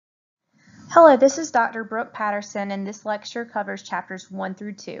Hello, this is Dr. Brooke Patterson, and this lecture covers chapters 1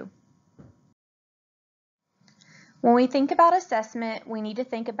 through 2. When we think about assessment, we need to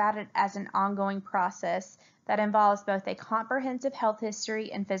think about it as an ongoing process that involves both a comprehensive health history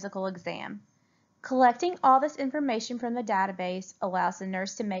and physical exam. Collecting all this information from the database allows the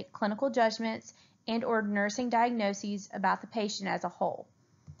nurse to make clinical judgments and/or nursing diagnoses about the patient as a whole.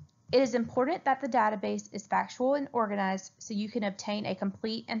 It is important that the database is factual and organized so you can obtain a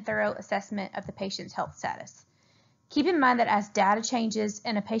complete and thorough assessment of the patient's health status. Keep in mind that as data changes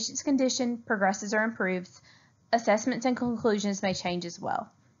and a patient's condition progresses or improves, assessments and conclusions may change as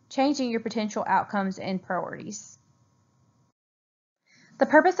well, changing your potential outcomes and priorities. The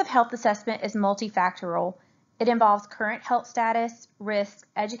purpose of health assessment is multifactorial. It involves current health status, risks,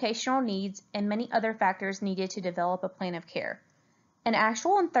 educational needs, and many other factors needed to develop a plan of care. An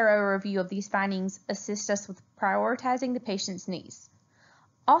actual and thorough review of these findings assists us with prioritizing the patient's needs.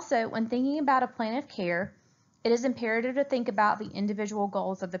 Also, when thinking about a plan of care, it is imperative to think about the individual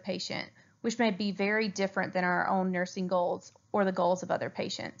goals of the patient, which may be very different than our own nursing goals or the goals of other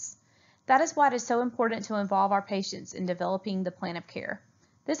patients. That is why it is so important to involve our patients in developing the plan of care.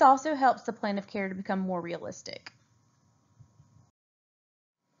 This also helps the plan of care to become more realistic.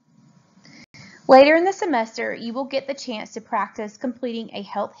 Later in the semester, you will get the chance to practice completing a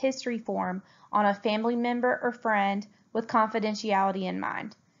health history form on a family member or friend with confidentiality in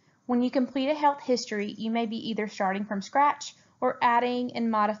mind. When you complete a health history, you may be either starting from scratch or adding and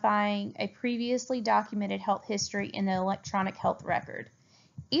modifying a previously documented health history in the electronic health record.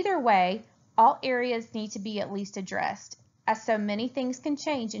 Either way, all areas need to be at least addressed, as so many things can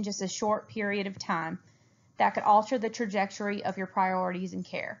change in just a short period of time that could alter the trajectory of your priorities in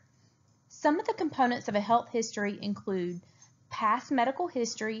care. Some of the components of a health history include past medical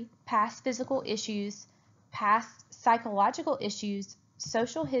history, past physical issues, past psychological issues,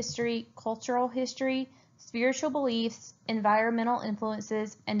 social history, cultural history, spiritual beliefs, environmental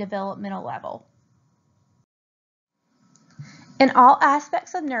influences, and developmental level. In all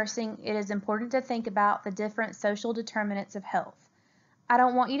aspects of nursing, it is important to think about the different social determinants of health. I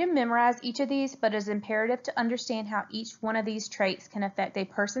don't want you to memorize each of these, but it is imperative to understand how each one of these traits can affect a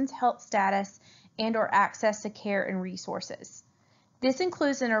person's health status and/or access to care and resources. This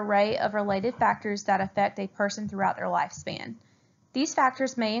includes an array of related factors that affect a person throughout their lifespan. These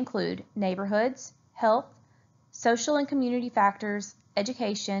factors may include neighborhoods, health, social and community factors,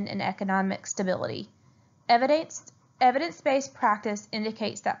 education, and economic stability. Evidence-based practice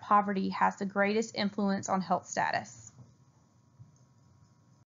indicates that poverty has the greatest influence on health status.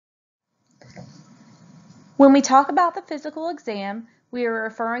 When we talk about the physical exam, we are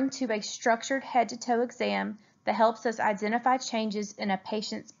referring to a structured head-to-toe exam that helps us identify changes in a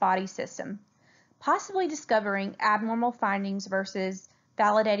patient's body system, possibly discovering abnormal findings versus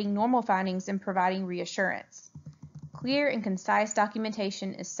validating normal findings and providing reassurance. Clear and concise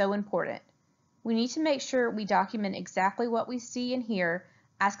documentation is so important. We need to make sure we document exactly what we see and hear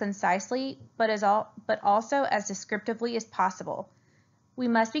as concisely but also as descriptively as possible. We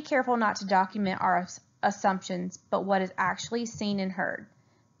must be careful not to document our assumptions, but what is actually seen and heard.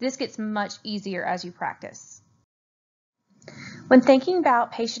 This gets much easier as you practice. When thinking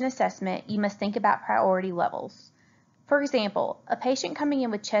about patient assessment, you must think about priority levels. For example, a patient coming in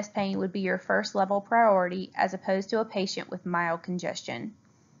with chest pain would be your first level priority as opposed to a patient with mild congestion.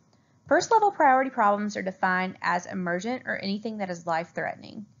 First level priority problems are defined as emergent or anything that is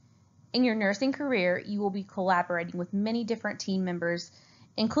life-threatening. In your nursing career, you will be collaborating with many different team members,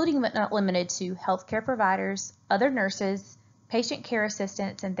 including but not limited to healthcare providers, other nurses, patient care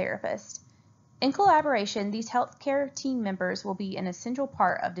assistants, and therapists. In collaboration, these healthcare team members will be an essential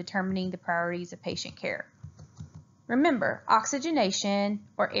part of determining the priorities of patient care. Remember, oxygenation,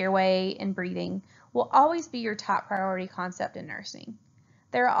 or airway and breathing, will always be your top priority concept in nursing.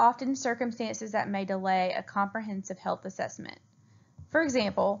 There are often circumstances that may delay a comprehensive health assessment. For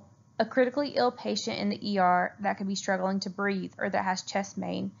example, a critically ill patient in the ER that could be struggling to breathe or that has chest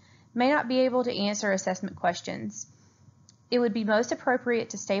pain may not be able to answer assessment questions. It would be most appropriate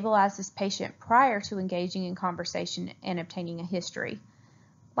to stabilize this patient prior to engaging in conversation and obtaining a history.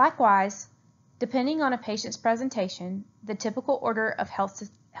 Likewise, depending on a patient's presentation, the typical order of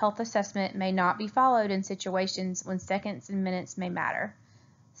health assessment may not be followed in situations when seconds and minutes may matter.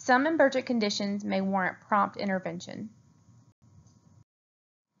 Some emergent conditions may warrant prompt intervention.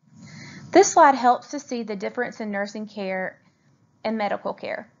 This slide helps to see the difference in nursing care and medical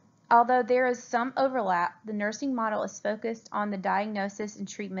care. Although there is some overlap, the nursing model is focused on the diagnosis and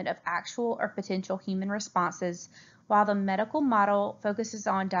treatment of actual or potential human responses, while the medical model focuses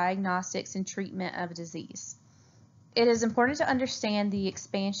on diagnostics and treatment of disease. It is important to understand the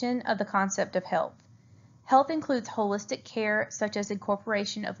expansion of the concept of health. Health includes holistic care, such as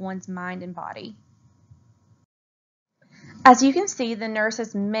incorporation of one's mind and body. As you can see, the nurse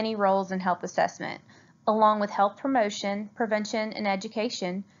has many roles in health assessment. Along with health promotion, prevention, and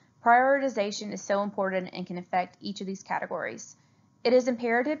education, prioritization is so important and can affect each of these categories. It is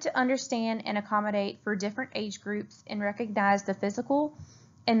imperative to understand and accommodate for different age groups and recognize the physical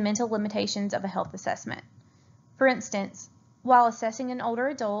and mental limitations of a health assessment. For instance, while assessing an older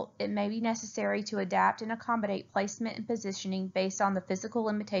adult, it may be necessary to adapt and accommodate placement and positioning based on the physical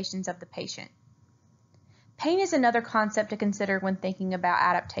limitations of the patient. Pain is another concept to consider when thinking about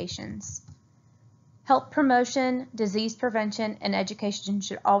adaptations. Health promotion, disease prevention, and education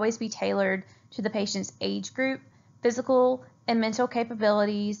should always be tailored to the patient's age group, physical and mental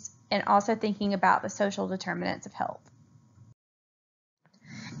capabilities, and also thinking about the social determinants of health.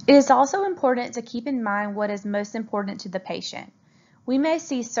 It is also important to keep in mind what is most important to the patient. We may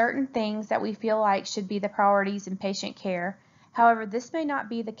see certain things that we feel like should be the priorities in patient care. However, this may not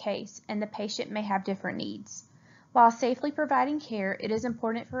be the case, and the patient may have different needs. While safely providing care, it is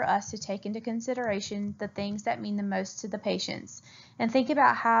important for us to take into consideration the things that mean the most to the patients and think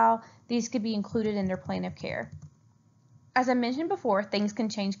about how these could be included in their plan of care. As I mentioned before, things can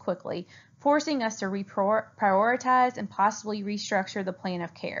change quickly, forcing us to reprioritize and possibly restructure the plan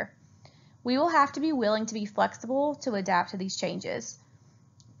of care. We will have to be willing to be flexible to adapt to these changes.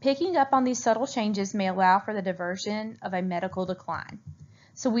 Picking up on these subtle changes may allow for the diversion of a medical decline.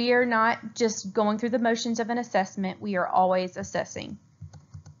 So we are not just going through the motions of an assessment, we are always assessing.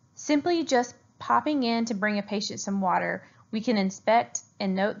 Simply just popping in to bring a patient some water, we can inspect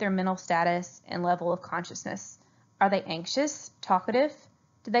and note their mental status and level of consciousness. Are they anxious, talkative?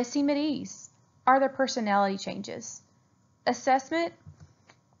 Do they seem at ease? Are there personality changes? Assessment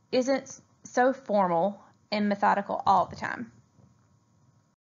isn't so formal and methodical all the time.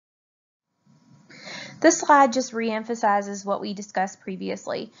 This slide just reemphasizes what we discussed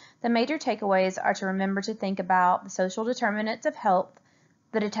previously. The major takeaways are to remember to think about the social determinants of health,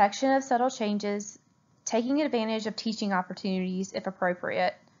 the detection of subtle changes, taking advantage of teaching opportunities if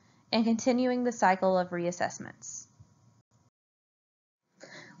appropriate, and continuing the cycle of reassessments.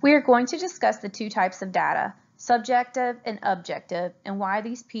 We are going to discuss the two types of data, subjective and objective, and why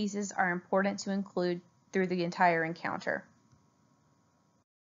these pieces are important to include through the entire encounter.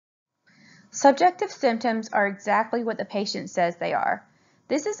 Subjective symptoms are exactly what the patient says they are.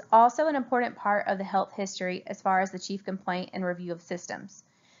 This is also an important part of the health history as far as the chief complaint and review of systems.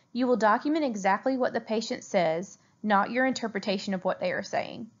 You will document exactly what the patient says, not your interpretation of what they are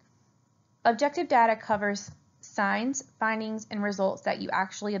saying. Objective data covers signs, findings, and results that you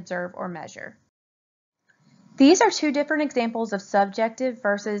actually observe or measure. These are two different examples of subjective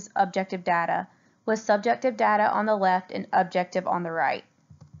versus objective data, with subjective data on the left and objective on the right.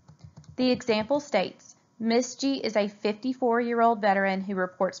 The example states, Miss G is a 54-year-old veteran who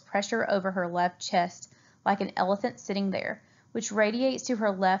reports pressure over her left chest like an elephant sitting there, which radiates to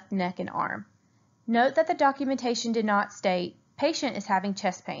her left neck and arm. Note that the documentation did not state, patient is having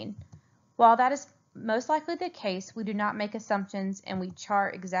chest pain. While that is most likely the case, we do not make assumptions and we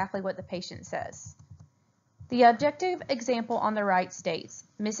chart exactly what the patient says. The objective example on the right states,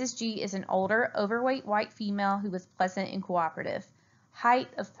 Mrs. G is an older, overweight white female who was pleasant and cooperative. Height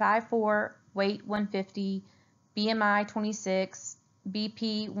of 5'4", weight 150, BMI 26,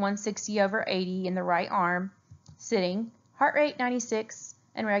 BP 160/80 in the right arm, sitting, heart rate 96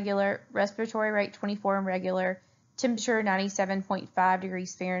 and regular, respiratory rate 24 and regular, temperature 97.5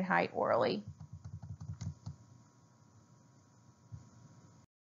 degrees Fahrenheit orally.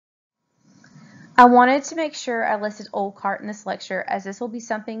 I wanted to make sure I listed old cart in this lecture, as this will be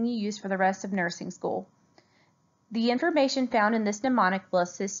something you use for the rest of nursing school. The information found in this mnemonic will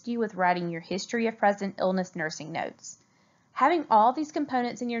assist you with writing your history of present illness nursing notes. Having all these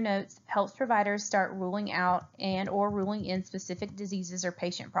components in your notes helps providers start ruling out and/or ruling in specific diseases or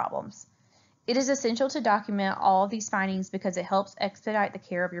patient problems. It is essential to document all of these findings because it helps expedite the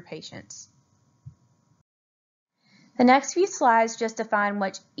care of your patients. The next few slides just define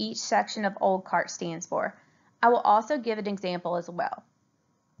what each section of old cart stands for. I will also give an example as well.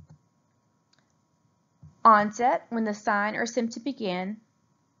 Onset, when the sign or symptom began,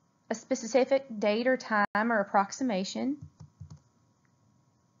 a specific date or time or approximation.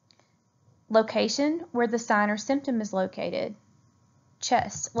 Location, where the sign or symptom is located.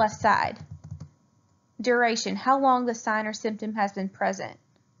 Chest, left side. Duration, how long the sign or symptom has been present.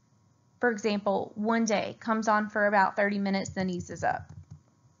 For example, 1 day, comes on for about 30 minutes, then eases up.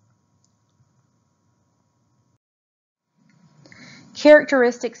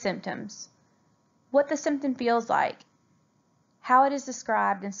 Characteristic symptoms. what the symptom feels like, how it is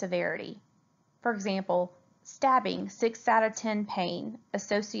described in severity. For example, stabbing, 6 out of 10 pain,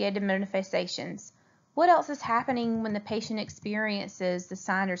 associated manifestations. What else is happening when the patient experiences the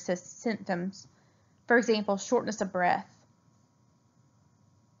signs or symptoms? For example, shortness of breath.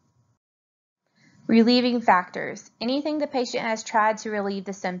 Relieving factors. Anything the patient has tried to relieve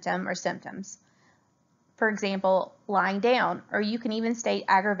the symptom or symptoms. For example, lying down, or you can even state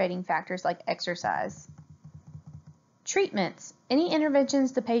aggravating factors like exercise. Treatments. Any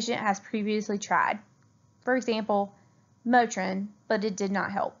interventions the patient has previously tried. For example, Motrin, but it did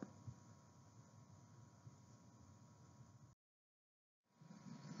not help.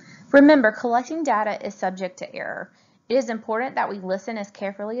 Remember, collecting data is subject to error. It is important that we listen as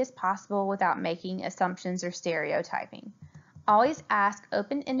carefully as possible without making assumptions or stereotyping. Always ask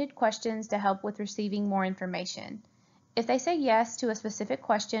open-ended questions to help with receiving more information. If they say yes to a specific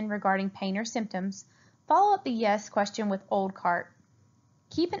question regarding pain or symptoms, follow up the yes question with old cart.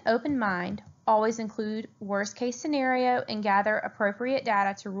 Keep an open mind. Always include worst-case scenario and gather appropriate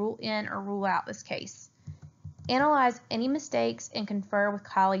data to rule in or rule out this case. Analyze any mistakes and confer with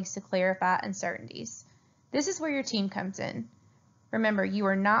colleagues to clarify uncertainties. This is where your team comes in. Remember, you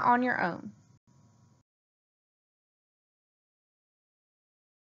are not on your own.